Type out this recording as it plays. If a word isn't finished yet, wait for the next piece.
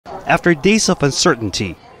after days of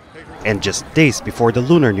uncertainty. And just days before the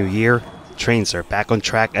Lunar New Year, trains are back on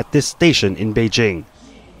track at this station in Beijing.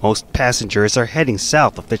 Most passengers are heading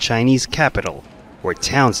south of the Chinese capital, where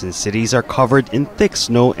towns and cities are covered in thick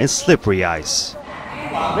snow and slippery ice.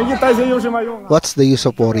 What's the use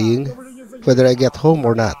of worrying? Whether I get home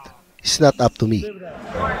or not, it's not up to me.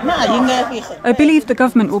 I believe the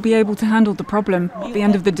government will be able to handle the problem. At the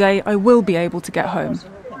end of the day, I will be able to get home.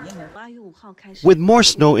 With more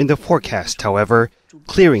snow in the forecast, however,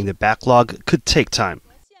 clearing the backlog could take time.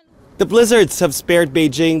 The blizzards have spared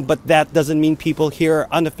Beijing, but that doesn't mean people here are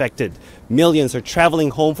unaffected. Millions are traveling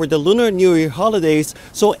home for the Lunar New Year holidays,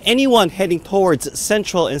 so anyone heading towards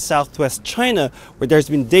central and southwest China, where there's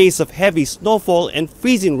been days of heavy snowfall and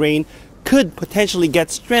freezing rain, could potentially get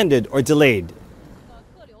stranded or delayed.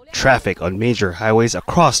 Traffic on major highways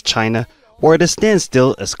across China were at a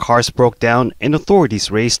standstill as cars broke down and authorities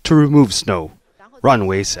raced to remove snow.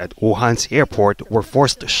 Runways at Wuhan's airport were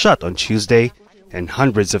forced shut on Tuesday, and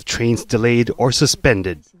hundreds of trains delayed or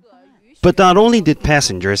suspended. But not only did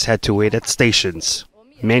passengers have to wait at stations,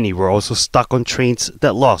 many were also stuck on trains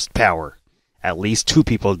that lost power. At least 2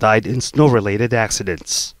 people died in snow-related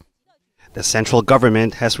accidents. The central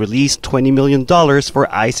government has released $20 million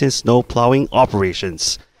for ice and snow plowing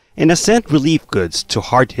operations and has sent relief goods to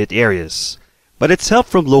hard-hit areas. But it's help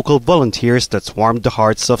from local volunteers that's warmed the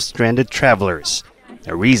hearts of stranded travelers,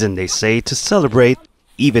 a reason they say to celebrate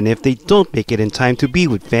even if they don't make it in time to be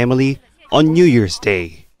with family on New Year's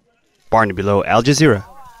Day. Barnaby, Al Jazeera,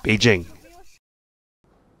 Beijing.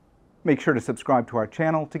 Make sure to subscribe to our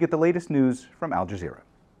channel to get the latest news from Al Jazeera.